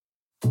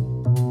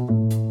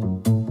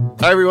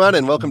Hi, everyone,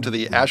 and welcome to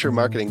the Asher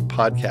Marketing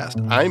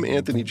Podcast. I'm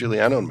Anthony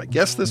Giuliano, and my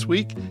guest this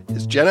week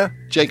is Jenna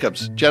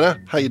Jacobs. Jenna,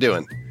 how you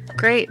doing?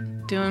 Great.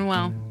 Doing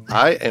well.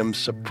 I am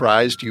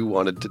surprised you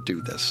wanted to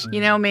do this.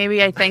 You know,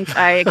 maybe I think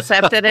I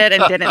accepted it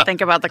and didn't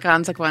think about the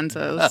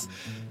consequences.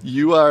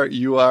 You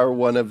are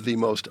one of the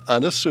most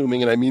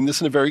unassuming, and I mean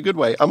this in a very good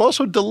way. I'm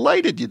also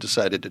delighted you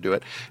decided to do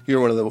it.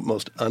 You're one of the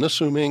most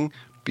unassuming,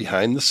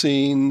 behind the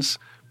scenes.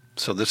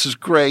 So this is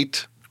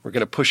great. We're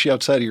going to push you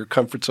outside of your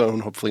comfort zone,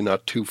 hopefully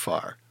not too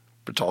far.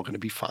 But it's all going to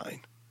be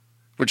fine.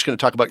 We're just going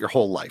to talk about your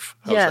whole life.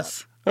 How's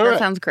yes, that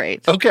sounds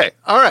great. Okay,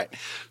 all right.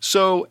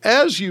 So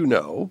as you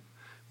know,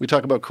 we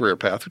talk about career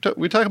path.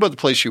 We talk about the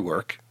place you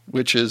work,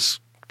 which is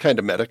kind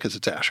of meta because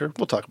it's Asher.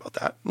 We'll talk about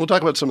that. We'll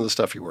talk about some of the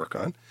stuff you work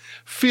on.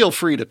 Feel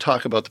free to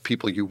talk about the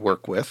people you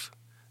work with.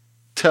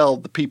 Tell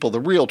the people the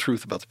real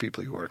truth about the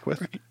people you work with.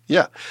 Right.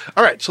 Yeah.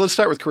 All right, so let's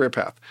start with career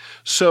path.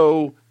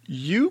 So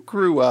you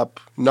grew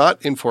up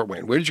not in Fort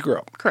Wayne. Where did you grow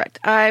up? Correct.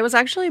 I was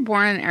actually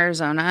born in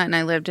Arizona, and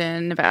I lived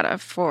in Nevada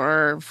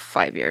for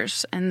 5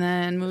 years, and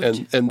then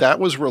moved. And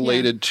that was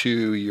related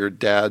to your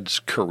dad's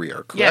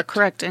career, correct? Yeah,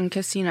 correct, in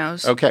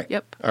casinos. Okay.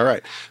 Yep. All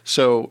right.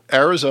 So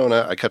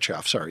Arizona, I cut you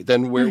off, sorry.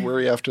 Then where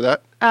were you after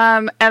that?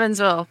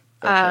 Evansville.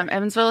 Okay.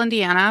 Evansville,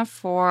 Indiana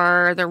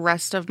for the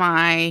rest of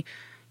my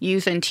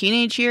youth and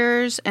teenage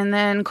years, and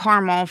then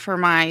Carmel for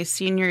my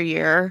senior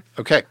year.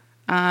 Okay.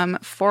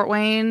 Fort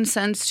Wayne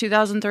since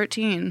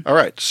 2013. All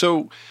right.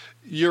 So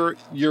your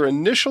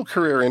initial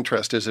career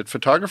interest, is it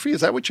photography? Is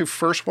that what you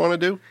first want to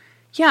do?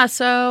 Yeah.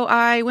 So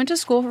I went to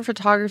school for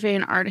photography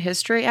and art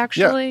history,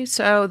 actually. Yeah.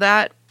 So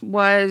that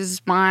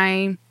was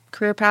my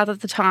career path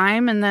at the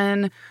time. And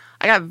then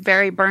I got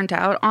very burnt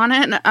out on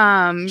it.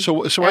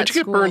 So why'd you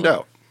get burned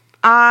out?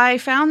 I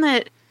found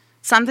that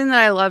something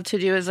that I love to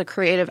do as a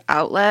creative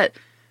outlet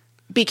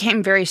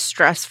became very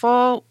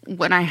stressful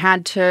when I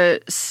had to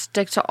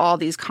stick to all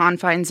these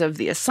confines of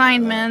the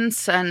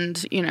assignments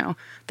and, you know,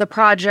 the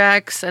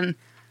projects, and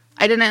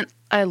I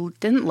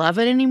didn't love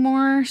it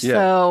anymore. Yeah.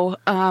 So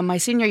my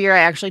senior year, I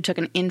actually took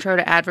an intro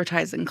to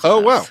advertising class. Oh,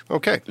 wow.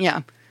 Okay.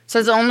 Yeah. So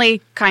it's the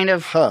only kind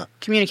of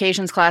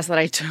communications class that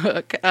I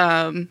took.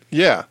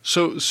 Yeah.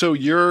 So do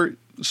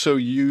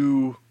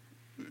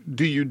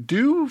you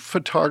do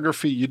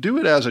photography? You do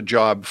it as a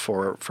job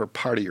for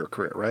part of your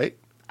career, right?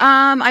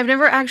 I've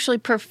never actually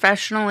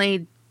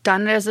professionally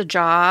done it as a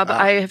job.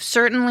 I have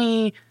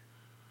certainly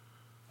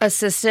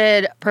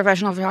assisted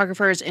professional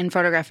photographers in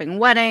photographing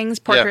weddings,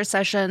 portrait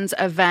sessions,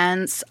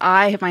 events.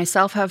 I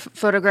myself have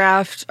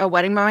photographed a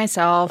wedding by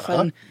myself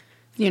and,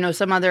 you know,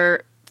 some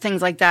other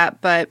things like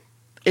that, but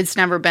it's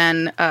never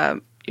been,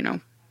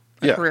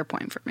 a career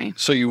point for me.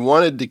 So you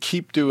wanted to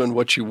keep doing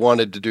what you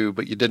wanted to do,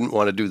 but you didn't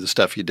want to do the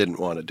stuff you didn't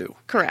want to do.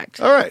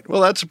 Correct. All right. Well,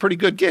 that's a pretty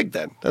good gig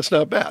then. That's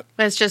not bad.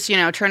 But it's just,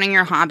 turning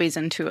your hobbies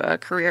into a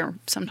career.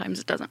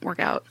 Sometimes it doesn't work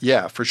out.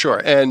 Yeah, for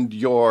sure. And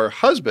your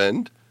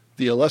husband,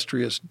 the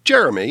illustrious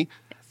Jeremy,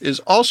 is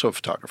also a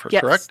photographer,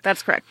 correct? Yes,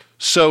 that's correct.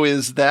 So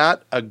is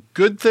that a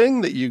good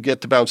thing that you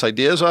get to bounce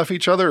ideas off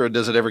each other, or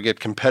does it ever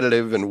get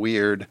competitive and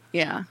weird?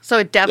 Yeah. So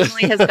it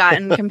definitely has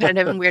gotten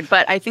competitive and weird,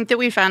 but I think that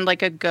we found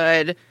like a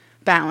good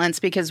balance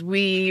because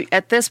we,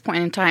 at this point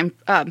in time,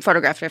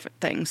 photograph different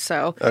things.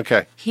 So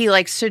he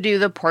likes to do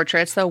the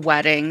portraits, the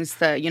weddings,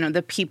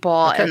 the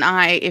people. Okay. And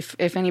I, if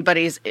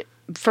anybody's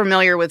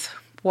familiar with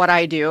what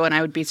I do, and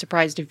I would be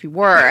surprised if you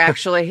were,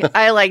 actually,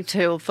 I like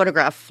to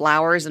photograph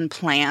flowers and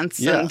plants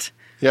and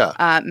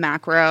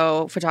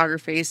macro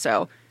photography.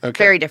 So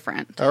very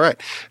different. All right.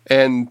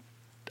 And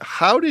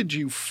how did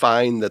you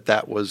find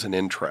that was an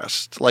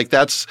interest? Like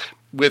that's...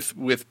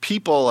 With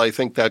people, I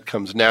think that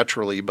comes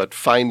naturally, but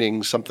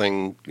finding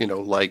something,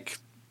 like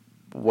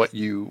what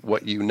you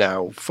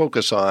now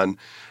focus on,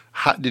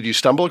 did you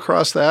stumble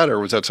across that,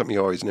 or was that something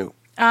you always knew?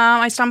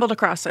 I stumbled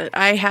across it.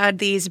 I had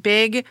these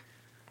big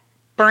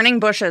burning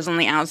bushes on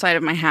the outside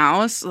of my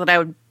house that I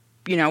would,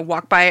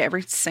 walk by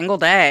every single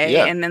day.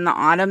 Yeah. And in the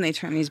autumn, they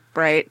turn these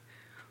bright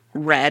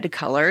red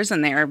colors,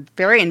 and they are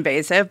very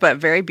invasive, but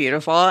very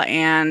beautiful.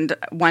 And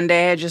one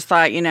day I just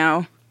thought,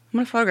 I'm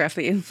going to photograph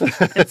these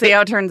and see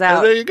how it turns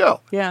out. There you go.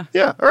 Yeah.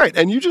 Yeah. All right.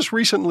 And you just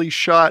recently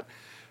shot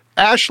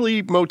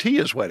Ashley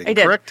Motia's wedding, I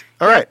did. Correct?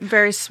 All right.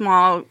 Very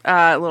small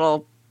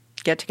little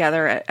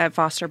get-together at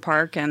Foster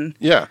Park.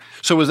 Yeah.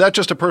 So was that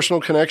just a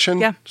personal connection?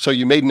 Yeah. So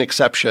you made an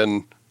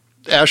exception.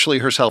 Ashley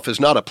herself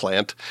is not a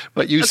plant,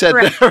 but you said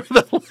correct.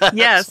 Nevertheless.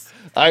 Yes.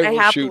 I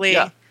happily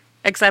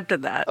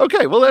accepted that.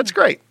 Okay. Well, that's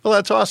great. Well,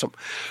 that's awesome.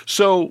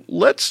 So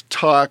let's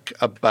talk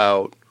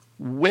about...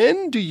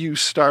 When do you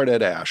start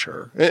at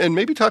Asher? And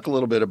maybe talk a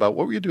little bit about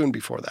what were you doing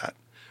before that?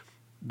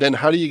 Then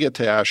how do you get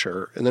to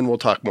Asher? And then we'll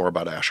talk more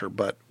about Asher.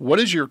 But what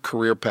is your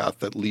career path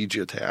that leads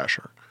you to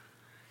Asher?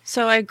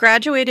 So I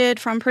graduated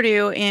from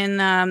Purdue in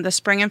the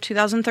spring of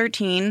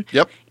 2013.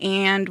 Yep.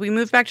 And we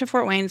moved back to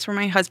Fort Wayne. It's where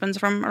my husband's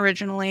from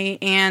originally.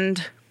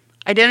 And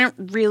I didn't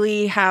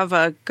really have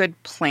a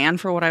good plan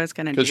for what I was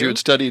going to do. Because you had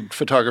studied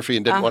photography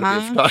and didn't want to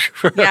be a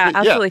photographer. Yeah,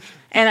 absolutely.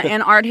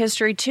 And art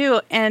history,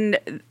 too. And,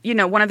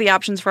 one of the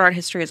options for art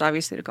history is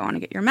obviously to go on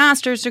and get your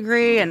master's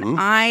degree. And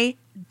I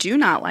do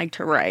not like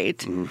to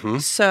write.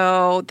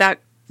 So that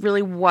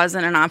really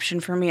wasn't an option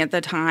for me at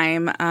the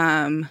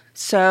time.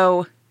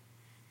 So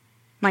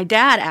my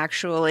dad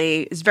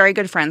actually is very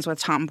good friends with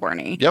Tom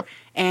Borney. Yep.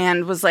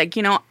 And was like,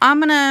 I'm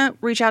going to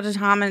reach out to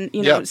Tom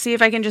and, see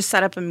if I can just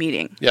set up a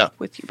meeting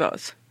with you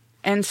both.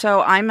 And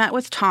so I met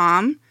with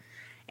Tom,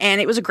 and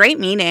it was a great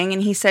meeting.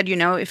 And he said,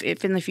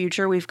 if in the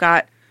future we've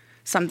got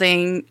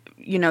something,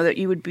 that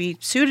you would be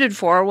suited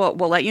for,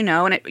 we'll let you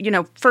know.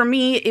 And, for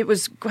me, it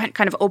was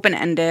kind of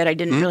open-ended. I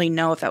didn't really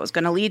know if that was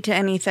going to lead to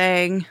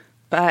anything.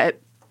 But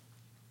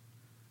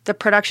the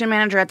production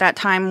manager at that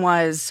time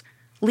was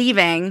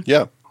leaving.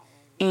 Yeah.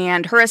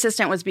 And her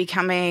assistant was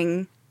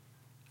becoming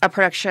a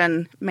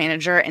production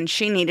manager, and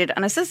she needed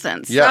an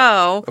assistant. Yeah.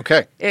 So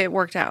it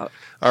worked out.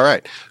 All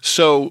right.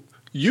 So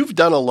you've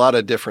done a lot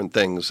of different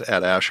things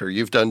at Asher.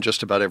 You've done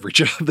just about every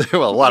job there.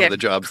 Well, a lot of the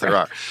jobs there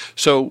are.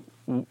 So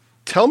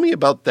tell me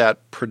about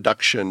that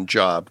production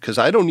job, because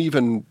I don't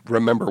even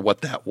remember what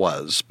that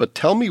was. But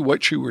tell me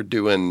what you were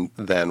doing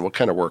then. What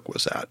kind of work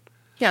was that?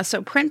 Yeah.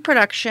 So print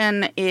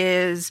production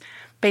is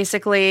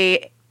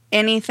basically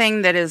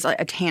anything that is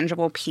a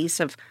tangible piece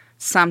of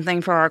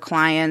something for our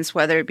clients,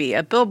 whether it be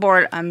a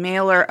billboard, a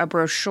mailer, a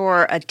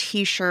brochure, a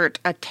T-shirt,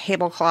 a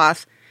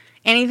tablecloth,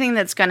 anything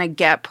that's going to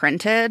get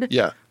printed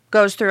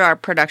goes through our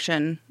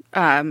production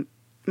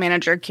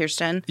manager,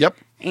 Kirsten. Yep.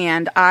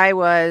 And I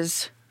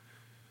was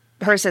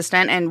her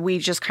assistant, and we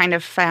just kind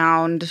of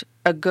found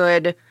a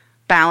good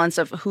balance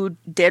of who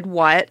did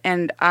what.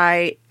 And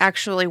I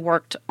actually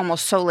worked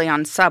almost solely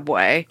on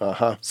Subway.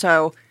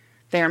 So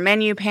their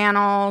menu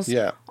panels,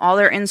 all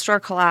their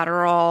in-store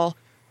collateral,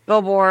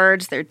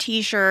 billboards, their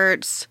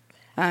T-shirts,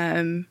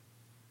 and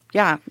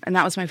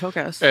that was my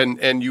focus.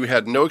 And you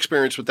had no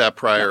experience with that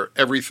prior.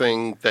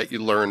 Everything that you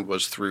learned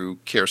was through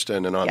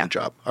Kirsten and on the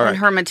job. All right. And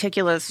her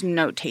meticulous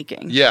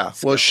note-taking. Yeah.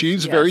 Skills. Well,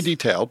 she's very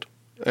detailed,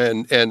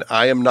 and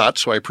I am not,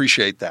 so I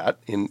appreciate that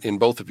in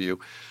both of you.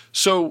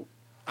 So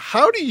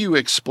how do you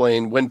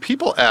explain when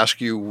people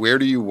ask you, where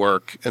do you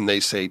work, and they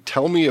say,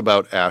 tell me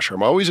about Asher?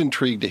 I'm always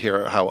intrigued to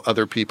hear how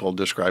other people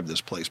describe this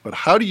place, but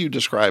how do you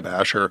describe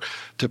Asher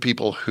to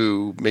people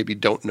who maybe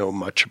don't know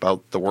much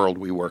about the world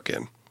we work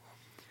in?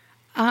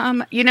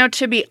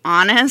 To be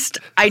honest,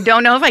 I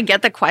don't know if I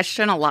get the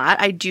question a lot.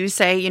 I do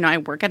say, I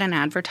work at an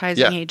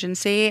advertising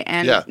agency,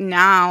 and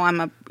now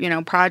I'm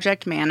a,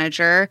 project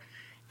manager,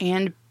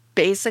 and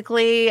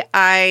basically,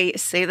 I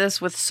say this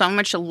with so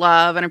much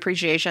love and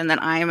appreciation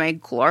that I am a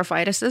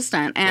glorified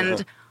assistant,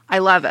 and I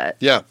love it.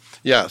 Yeah,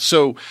 yeah.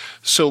 So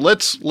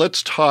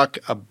let's talk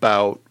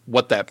about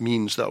what that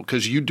means, though,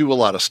 because you do a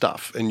lot of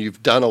stuff, and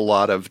you've done a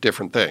lot of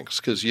different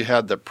things. Because you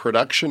had the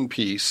production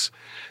piece,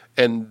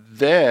 and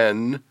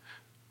then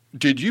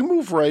did you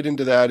move right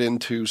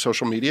into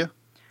social media?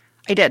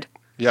 I did.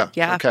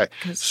 Yeah. Okay.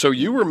 So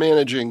you were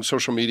managing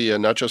social media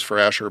not just for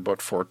Asher,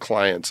 but for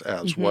clients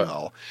as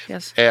well.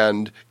 Yes.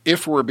 And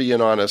if we're being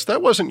honest,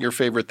 that wasn't your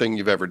favorite thing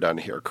you've ever done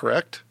here,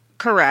 correct?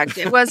 Correct.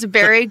 It was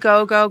very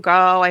go, go,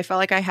 go. I felt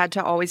like I had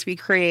to always be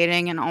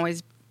creating and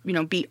always,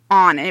 be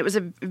on. And it was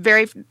a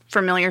very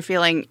familiar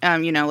feeling,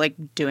 like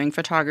doing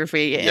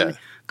photography in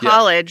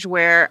college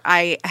where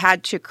I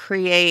had to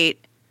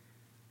create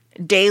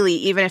daily,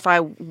 even if I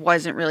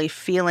wasn't really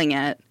feeling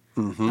it.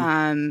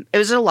 It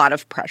was a lot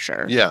of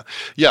pressure. Yeah.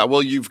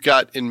 Well, you've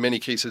got, in many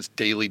cases,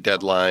 daily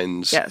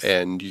deadlines,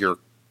 and you're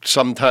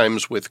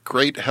sometimes with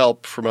great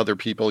help from other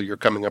people, you're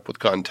coming up with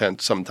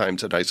content,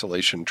 sometimes in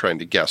isolation, trying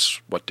to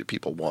guess what do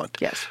people want.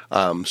 Yes.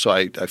 So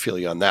I feel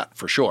you on that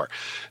for sure.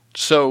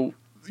 So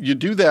you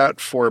do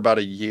that for about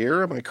a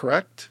year, am I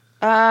correct?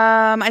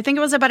 I think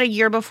it was about a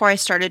year before I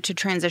started to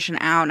transition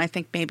out, and I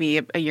think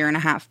maybe a year and a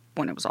half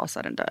when it was all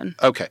said and done.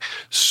 Okay.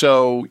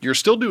 So you're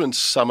still doing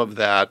some of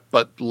that,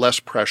 but less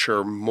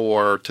pressure,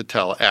 more to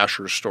tell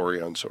Asher's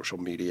story on social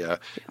media,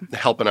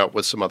 helping out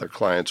with some other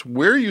clients.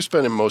 Where are you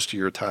spending most of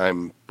your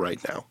time right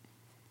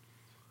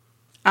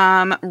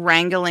now?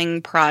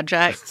 Wrangling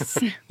projects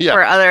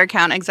for other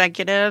account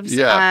executives.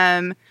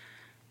 Yeah.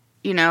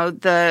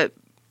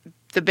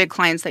 The big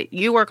clients that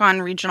you work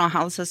on, Regional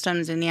Health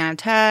Systems, Indiana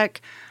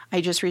Tech. I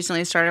just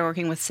recently started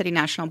working with City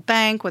National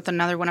Bank with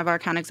another one of our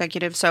account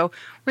executives. So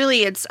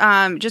really it's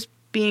just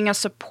being a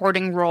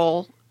supporting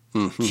role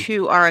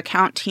to our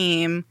account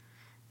team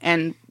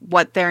and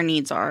what their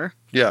needs are.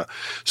 Yeah.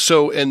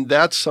 So, and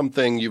that's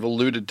something you've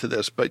alluded to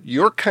this, but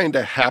you're kind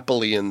of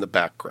happily in the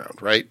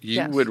background, right?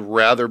 You would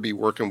rather be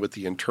working with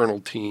the internal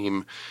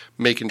team,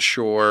 making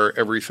sure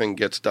everything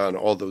gets done,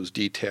 all those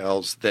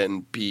details,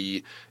 than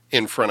be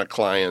in front of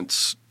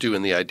clients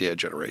doing the idea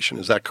generation.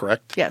 Is that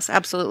correct? Yes,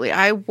 absolutely.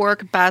 I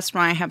work best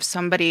when I have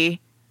somebody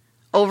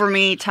over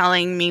me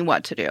telling me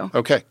what to do.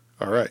 Okay.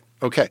 All right.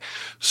 Okay.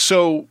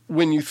 So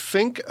when you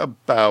think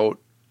about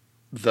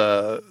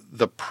the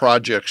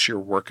projects you're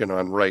working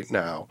on right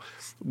now,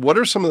 what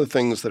are some of the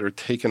things that are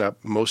taking up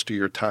most of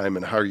your time,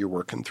 and how are you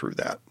working through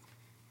that?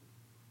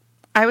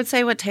 I would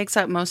say what takes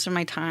up most of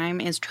my time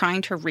is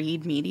trying to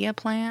read media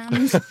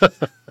plans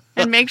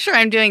and make sure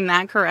I'm doing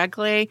that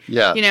correctly.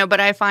 Yeah. But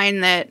I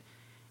find that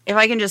if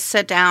I can just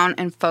sit down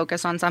and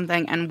focus on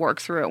something and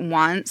work through it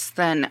once,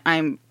 then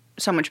I'm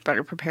so much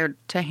better prepared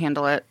to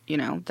handle it,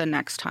 the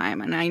next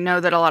time. And I know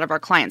that a lot of our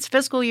clients'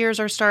 fiscal years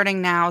are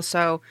starting now,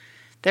 so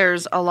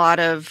there's a lot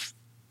of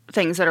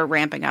things that are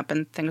ramping up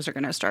and things are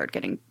going to start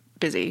getting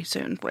busy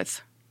soon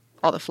with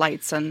all the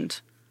flights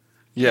and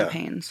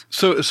campaigns.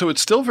 So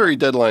it's still very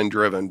deadline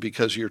driven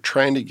because you're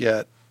trying to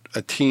get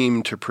a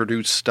team to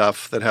produce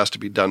stuff that has to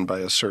be done by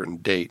a certain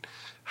date.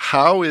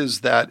 How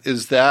is that?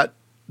 Is that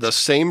the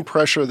same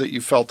pressure that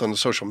you felt on the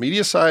social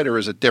media side, or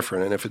is it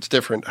different? And if it's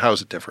different, how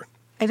is it different?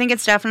 I think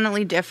it's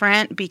definitely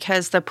different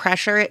because the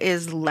pressure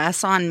is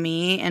less on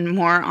me and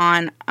more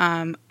on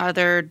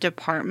other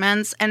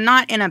departments, and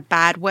not in a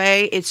bad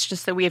way. It's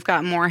just that we've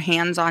got more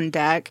hands on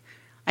deck.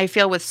 I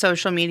feel with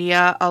social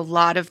media, a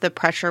lot of the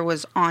pressure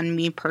was on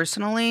me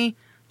personally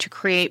to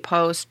create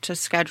posts, to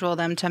schedule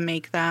them, to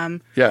make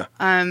them. Yeah.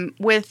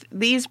 With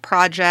these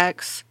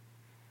projects,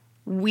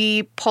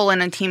 we pull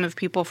in a team of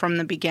people from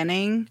the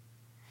beginning,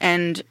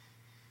 and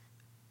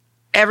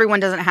everyone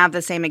doesn't have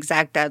the same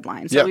exact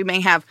deadline. So we may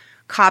have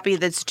copy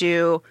that's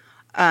due,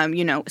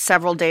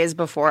 several days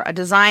before a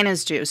design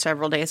is due,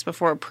 several days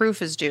before a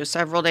proof is due,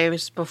 several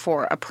days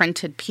before a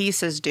printed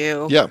piece is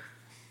due. Yeah.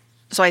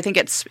 So I think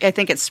it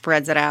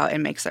spreads it out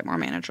and makes it more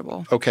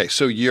manageable. Okay,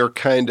 so you're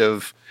kind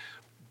of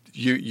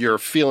you're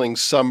feeling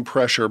some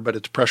pressure, but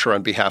it's pressure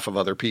on behalf of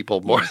other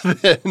people more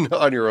than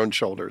on your own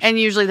shoulders. And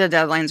usually the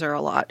deadlines are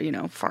a lot,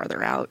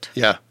 farther out.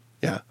 Yeah.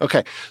 Yeah.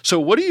 Okay. So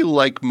what do you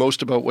like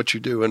most about what you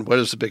do, and what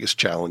is the biggest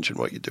challenge in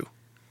what you do?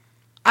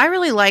 I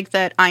really like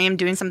that I am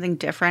doing something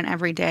different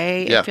every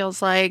day. It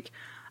feels like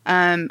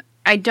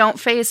I don't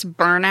face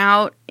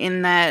burnout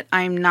in that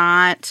I'm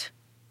not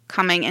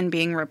coming and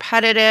being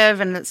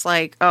repetitive, and it's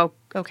like, oh,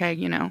 okay,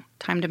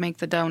 time to make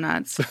the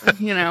donuts,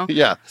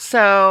 Yeah.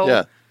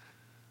 So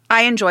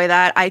I enjoy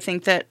that. I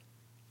think that,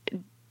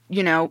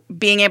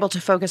 being able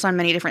to focus on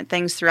many different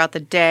things throughout the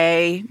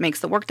day makes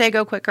the workday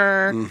go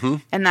quicker,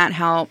 and that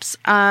helps.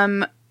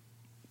 On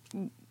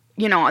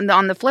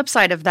the flip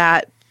side of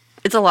that,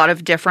 it's a lot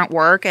of different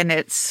work, and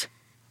it's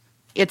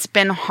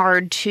been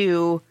hard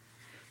to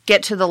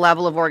get to the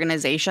level of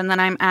organization that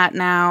I'm at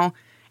now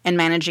and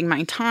managing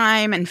my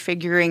time and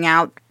figuring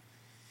out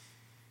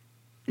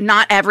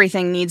not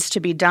everything needs to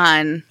be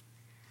done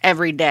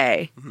every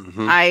day.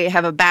 I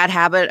have a bad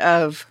habit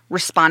of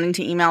responding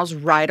to emails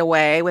right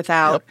away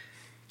without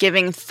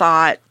giving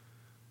thought,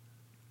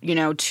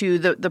 to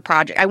the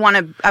project. I want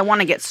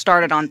to get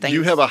started on things.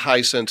 You have a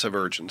high sense of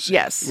urgency.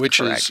 Yes,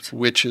 correct.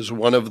 Which is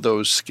one of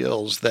those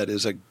skills that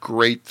is a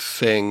great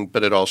thing,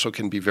 but it also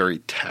can be very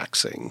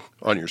taxing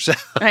on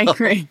yourself. I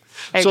agree.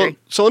 I agree.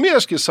 So let me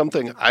ask you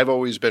something I've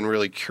always been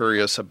really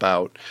curious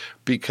about,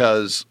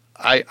 because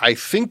I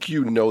think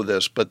you know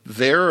this, but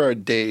there are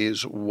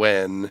days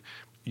when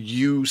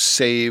you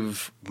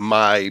save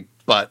my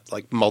butt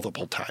like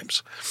multiple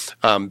times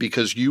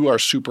because you are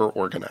super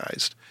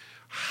organized.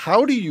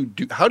 How do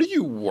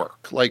you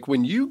work? Like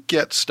when you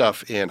get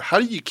stuff in, how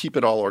do you keep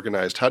it all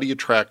organized? How do you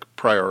track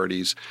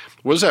priorities?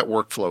 What does that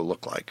workflow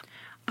look like?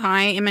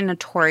 I am a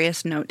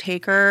notorious note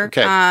taker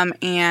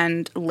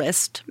and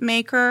list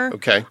maker.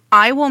 Okay.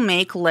 I will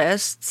make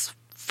lists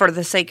for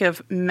the sake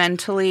of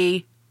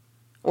mentally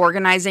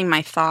organizing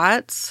my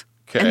thoughts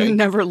and then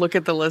never look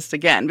at the list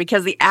again,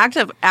 because the act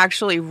of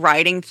actually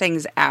writing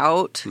things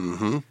out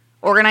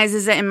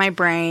organizes it in my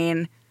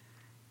brain.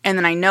 And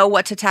then I know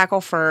what to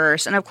tackle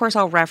first. And of course,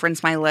 I'll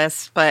reference my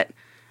list, but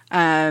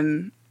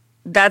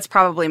that's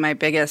probably my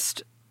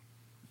biggest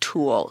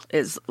tool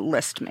is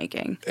list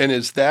making. And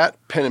is that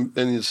and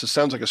this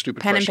sounds like a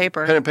stupid question. Pen and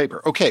paper. Pen and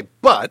paper. Okay,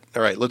 but,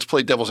 all right, let's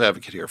play devil's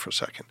advocate here for a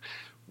second.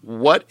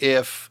 What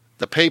if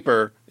the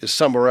paper is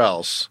somewhere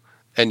else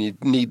and you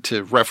need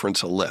to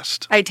reference a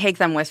list? I take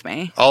them with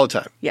me. All the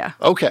time? Yeah.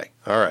 Okay,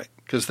 all right.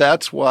 Because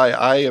that's why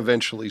I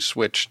eventually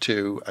switched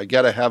to, I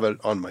got to have it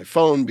on my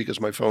phone because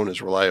my phone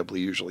is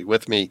reliably usually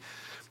with me.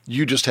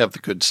 You just have the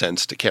good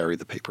sense to carry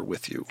the paper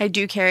with you. I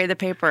do carry the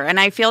paper. And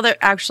I feel that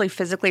actually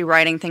physically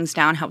writing things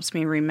down helps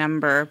me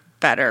remember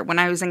better. When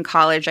I was in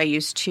college, I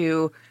used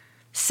to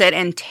sit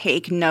and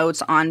take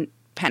notes on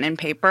pen and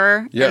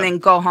paper and then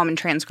go home and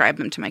transcribe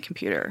them to my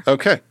computer.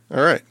 Okay.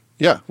 All right.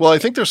 Yeah. Well, I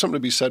think there's something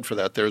to be said for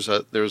that. There's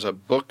a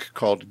book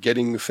called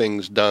Getting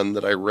Things Done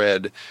that I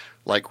read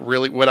like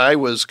really when I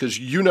was, because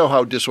you know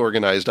how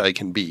disorganized I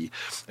can be.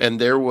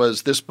 And there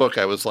was this book,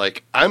 I was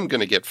like, I'm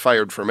going to get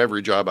fired from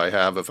every job I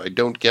have if I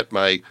don't get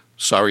my,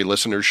 sorry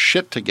listeners,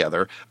 shit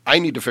together. I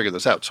need to figure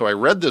this out. So I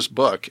read this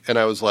book and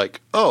I was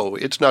like, oh,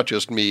 it's not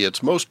just me,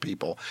 it's most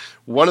people.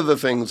 One of the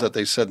things that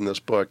they said in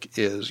this book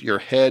is your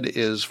head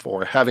is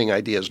for having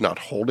ideas, not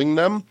holding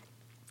them.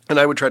 And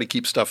I would try to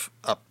keep stuff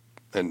up.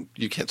 And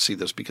you can't see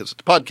this because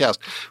it's a podcast,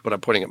 but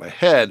I'm pointing at my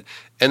head,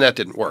 and that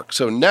didn't work.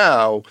 So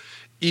now,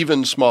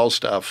 even small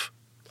stuff,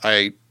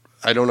 I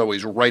don't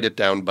always write it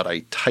down, but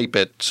I type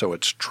it so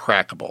it's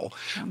trackable.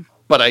 Yeah.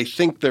 But I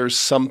think there's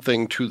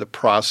something to the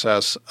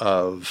process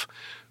of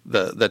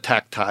the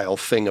tactile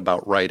thing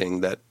about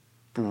writing that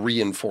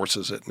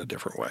reinforces it in a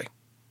different way.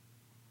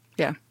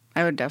 Yeah.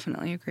 I would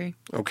definitely agree.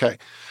 Okay.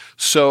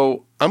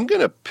 So I'm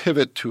going to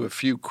pivot to a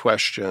few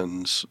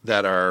questions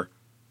that are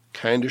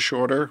kind of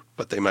shorter,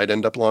 but they might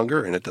end up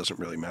longer, and it doesn't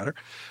really matter.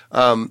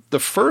 The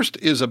first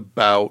is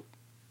about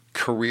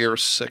career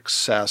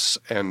success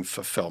and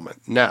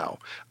fulfillment. Now,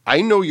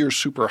 I know you're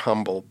super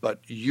humble, but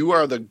you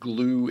are the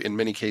glue in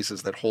many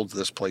cases that holds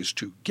this place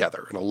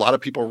together, and a lot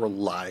of people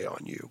rely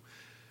on you.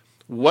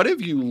 What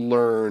have you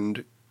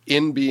learned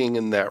in being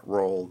in that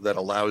role that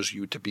allows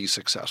you to be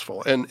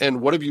successful?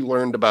 And what have you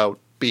learned about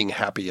being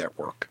happy at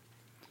work?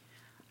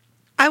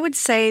 I would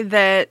say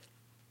that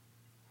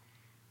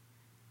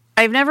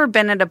I've never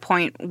been at a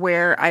point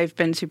where I've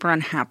been super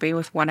unhappy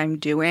with what I'm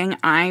doing.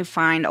 I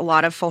find a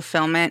lot of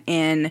fulfillment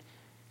in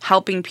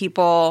helping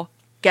people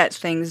get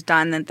things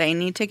done that they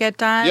need to get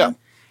done. Yeah.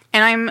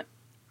 And I'm,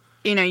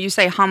 you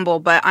say humble,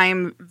 but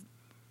I'm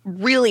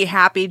really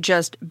happy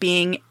just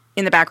being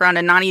in the background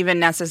and not even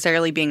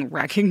necessarily being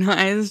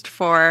recognized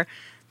for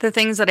the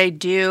things that I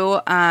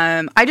do.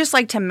 I just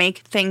like to make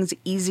things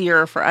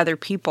easier for other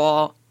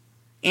people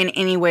in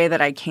any way that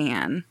I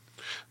can.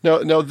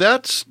 No,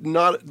 that's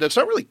not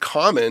really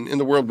common in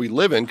the world we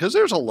live in, because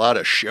there's a lot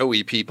of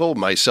showy people,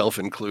 myself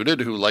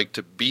included, who like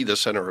to be the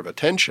center of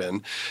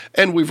attention.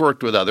 And we've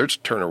worked with others,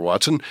 Turner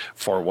Watson,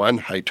 for one,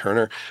 hi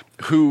Turner,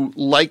 who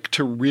like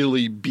to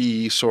really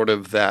be sort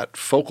of that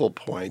focal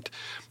point.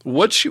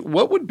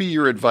 What would be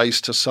your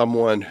advice to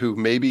someone who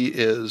maybe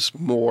is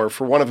more,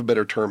 for want of a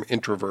better term,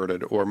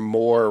 introverted, or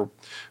more,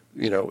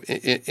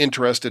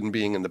 interested in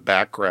being in the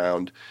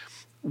background?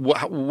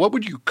 What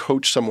would you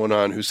coach someone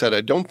on who said,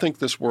 I don't think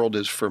this world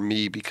is for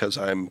me because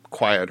I'm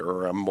quieter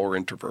or I'm more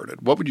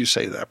introverted? What would you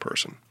say to that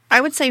person?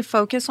 I would say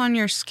focus on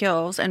your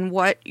skills and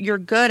what you're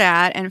good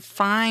at, and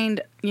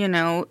find,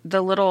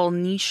 the little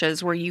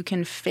niches where you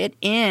can fit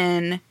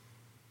in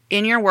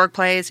your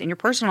workplace, in your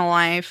personal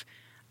life,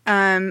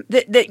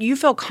 that you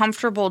feel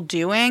comfortable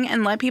doing,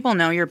 and let people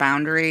know your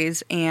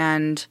boundaries,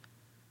 and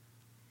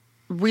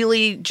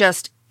really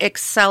just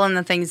excel in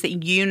the things that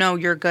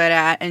you're good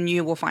at, and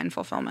you will find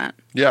fulfillment.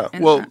 Yeah.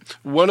 Well,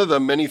 one of the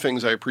many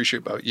things I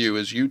appreciate about you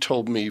is you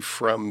told me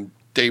from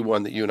day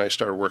one that you and I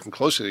started working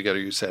closely together,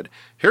 you said,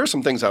 here are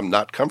some things I'm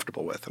not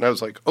comfortable with. And I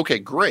was like, okay,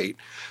 great.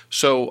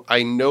 So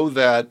I know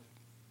that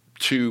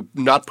to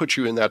not put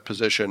you in that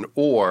position,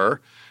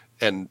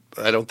 and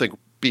I don't think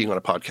being on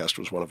a podcast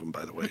was one of them,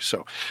 by the way.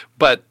 So,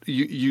 but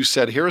you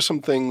said, here are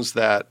some things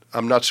that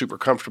I'm not super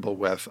comfortable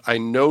with. I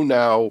know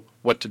now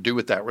what to do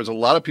with that. Whereas a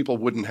lot of people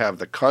wouldn't have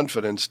the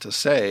confidence to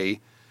say,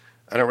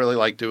 I don't really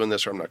like doing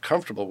this, or I'm not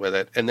comfortable with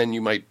it. And then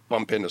you might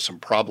bump into some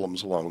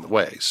problems along the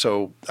way.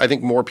 So I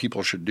think more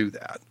people should do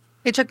that.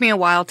 It took me a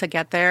while to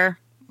get there.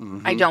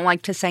 Mm-hmm. I don't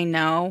like to say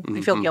no. Mm-hmm.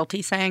 I feel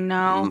guilty saying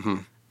no.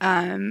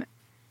 Mm-hmm.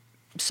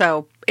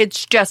 So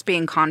it's just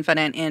being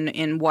confident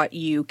in what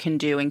you can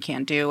do and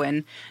can't do,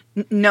 and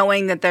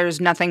knowing that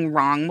there's nothing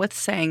wrong with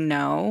saying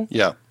no.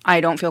 Yeah.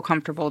 I don't feel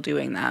comfortable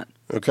doing that.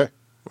 Okay.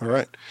 All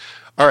right.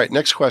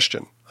 Next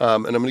question.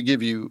 And I'm going to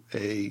give you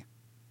a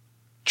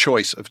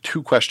choice of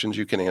two questions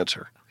you can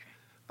answer.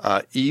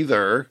 Okay.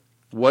 Either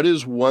what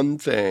is one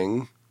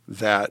thing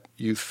that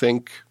you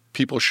think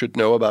people should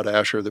know about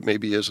Asher that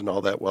maybe isn't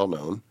all that well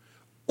known,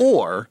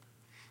 or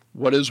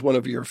what is one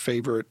of your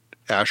favorite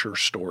Asher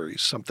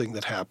stories, something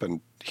that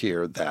happened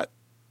here that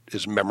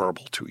is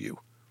memorable to you?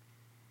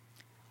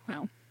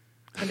 Well,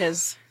 it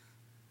is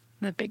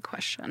the big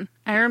question.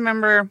 I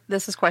remember,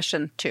 this is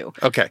question 2.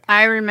 Okay.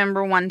 I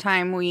remember one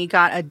time we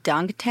got a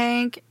dunk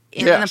tank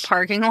in the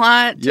parking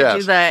lot to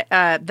do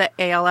the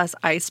ALS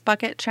ice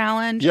bucket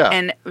challenge. Yeah.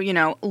 And,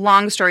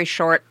 long story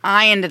short,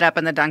 I ended up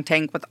in the dunk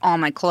tank with all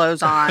my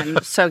clothes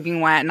on,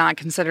 soaking wet, not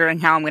considering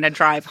how I'm going to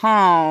drive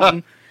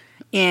home.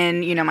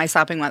 In, my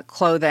sopping wet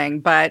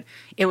clothing. But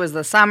it was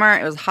the summer,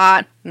 it was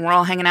hot, and we're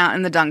all hanging out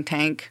in the dunk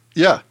tank.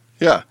 Yeah.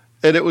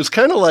 And it was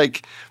kind of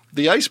like,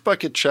 the ice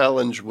bucket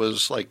challenge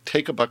was like,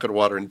 take a bucket of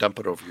water and dump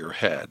it over your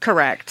head.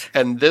 Correct.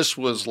 And this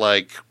was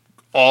like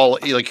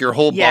your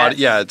whole body.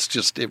 Yeah, it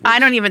was, I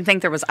don't even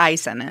think there was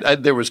ice in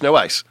it. There was no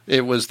ice.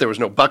 There was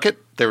no bucket.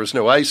 There was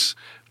no ice.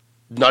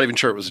 Not even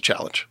sure it was a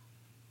challenge.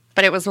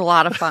 But it was a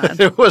lot of fun.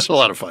 It was a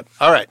lot of fun.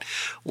 All right.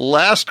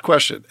 Last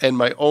question. And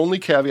my only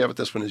caveat with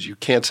this one is you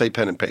can't say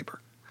pen and paper.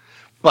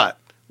 But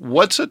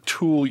what's a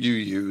tool you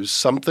use,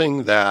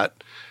 something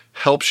that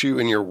helps you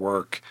in your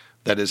work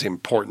that is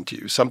important to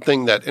you?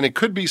 Something that, and it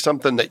could be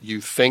something that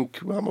you think,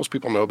 well, most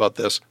people know about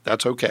this.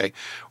 That's okay.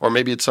 Or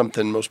maybe it's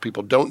something most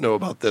people don't know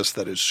about this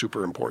that is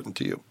super important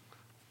to you.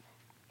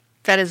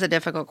 That is a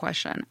difficult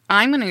question.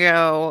 I'm going to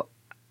go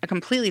a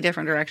completely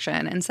different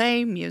direction and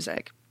say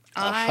music.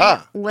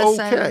 I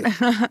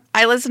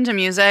listen to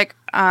music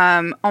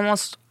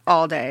almost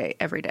all day,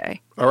 every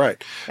day. All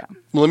right. Yeah.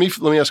 Let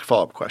me ask a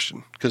follow-up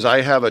question, because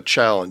I have a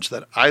challenge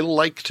that I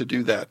like to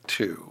do that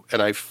too.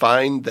 And I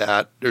find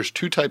that there's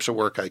 2 types of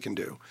work I can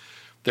do.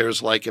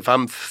 There's like, if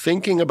I'm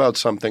thinking about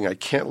something, I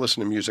can't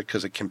listen to music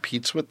because it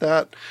competes with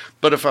that.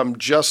 But if I'm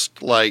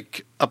just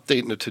like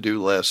updating a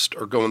to-do list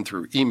or going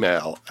through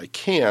email, I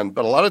can.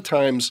 But a lot of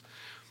times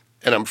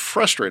and I'm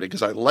frustrated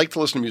because I like to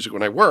listen to music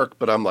when I work,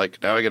 but I'm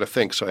like, now I got to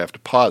think, so I have to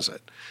pause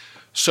it.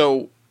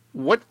 So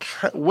what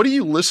do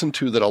you listen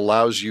to that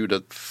allows you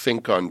to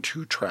think on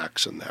 2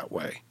 tracks in that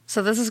way?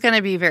 So this is going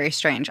to be very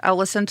strange. I'll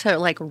listen to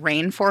like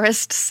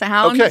rainforest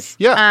sounds. Okay,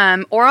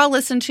 yeah. Or I'll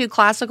listen to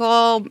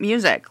classical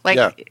music.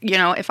 Like,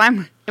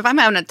 if I'm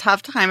having a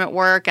tough time at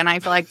work and I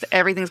feel like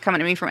everything's coming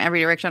to me from every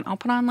direction, I'll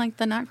put on like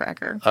the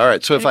Nutcracker. All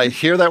right. So if I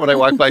hear that when I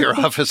walk by your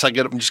office, I'm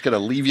just going to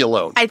leave you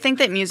alone. I think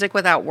that music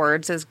without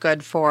words is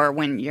good for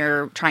when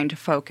you're trying to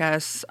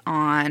focus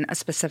on a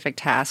specific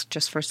task,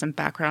 just for some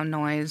background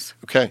noise.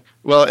 Okay.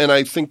 Well, and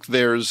I think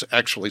there's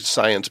actually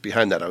science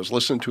behind that. I was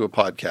listening to a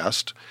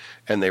podcast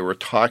and they were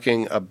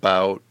talking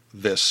about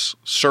this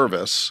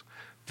service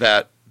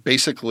that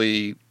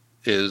basically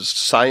is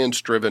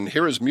science-driven.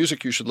 Here is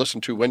music you should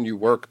listen to when you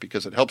work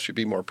because it helps you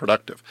be more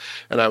productive.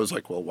 And I was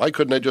like, well, why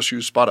couldn't I just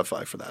use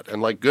Spotify for that?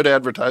 And like good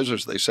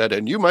advertisers, they said,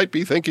 and you might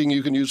be thinking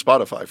you can use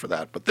Spotify for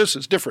that, but this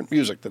is different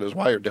music that is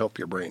wired to help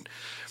your brain.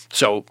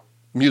 So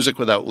music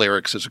without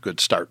lyrics is a good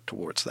start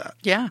towards that.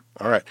 Yeah.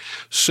 All right.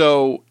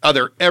 So are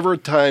there ever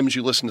times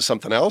you listen to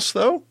something else,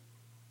 though?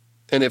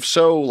 And if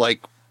so,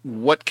 like,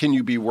 what can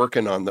you be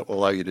working on that will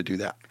allow you to do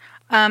that?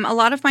 A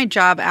lot of my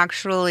job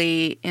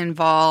actually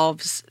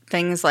involves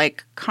things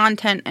like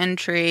content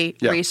entry,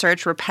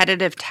 research,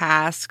 repetitive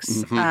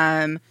tasks.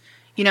 Something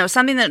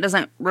that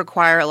doesn't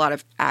require a lot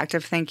of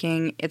active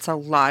thinking. It's a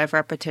lot of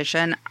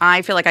repetition.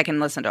 I feel like I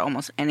can listen to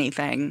almost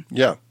anything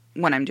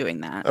when I'm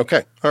doing that.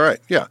 Okay. All right.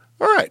 Yeah.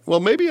 All right. Well,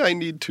 maybe I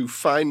need to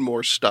find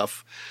more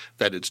stuff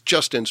that it's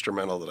just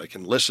instrumental that I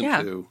can listen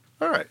to.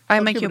 All right.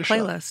 I'll make you a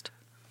playlist.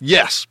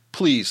 Yes,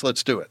 please.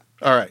 Let's do it.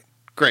 All right.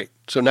 Great.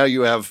 So now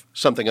you have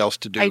something else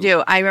to do. I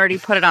do. I already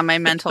put it on my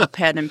mental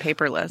pen and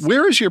paper list.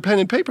 Where is your pen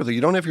and paper, though?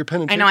 You don't have your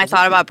pen and paper? I know. I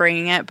thought about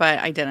bringing it, but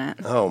I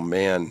didn't. Oh,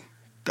 man.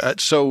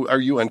 So are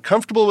you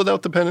uncomfortable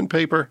without the pen and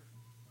paper?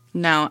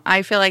 No.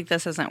 I feel like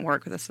this isn't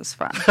work. This is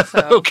fun. So.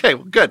 Okay.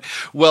 Well, good.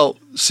 Well,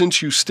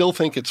 since you still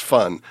think it's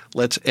fun,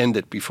 let's end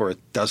it before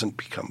it doesn't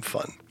become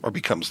fun or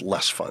becomes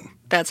less fun.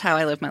 That's how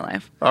I live my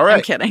life. All right.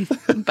 I'm kidding.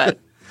 But...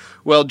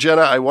 Well,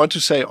 Jenna, I want to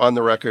say on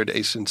the record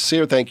a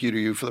sincere thank you to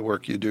you for the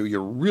work you do.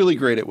 You're really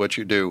great at what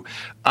you do.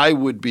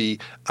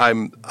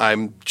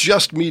 I'm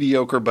just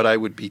mediocre, but I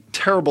would be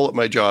terrible at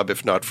my job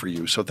if not for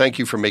you. So thank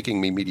you for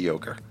making me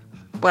mediocre.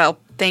 Well,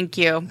 thank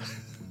you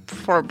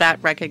for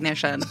that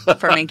recognition,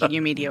 for making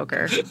you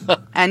mediocre.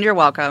 And you're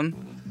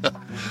welcome.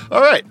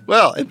 All right.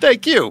 Well, and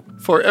thank you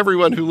for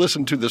everyone who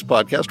listened to this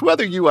podcast,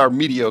 whether you are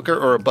mediocre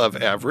or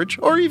above average,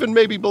 or even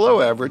maybe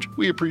below average.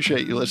 We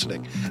appreciate you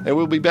listening. And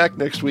we'll be back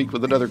next week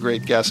with another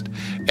great guest.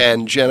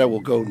 And Jenna will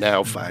go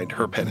now find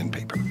her pen and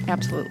paper.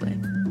 Absolutely.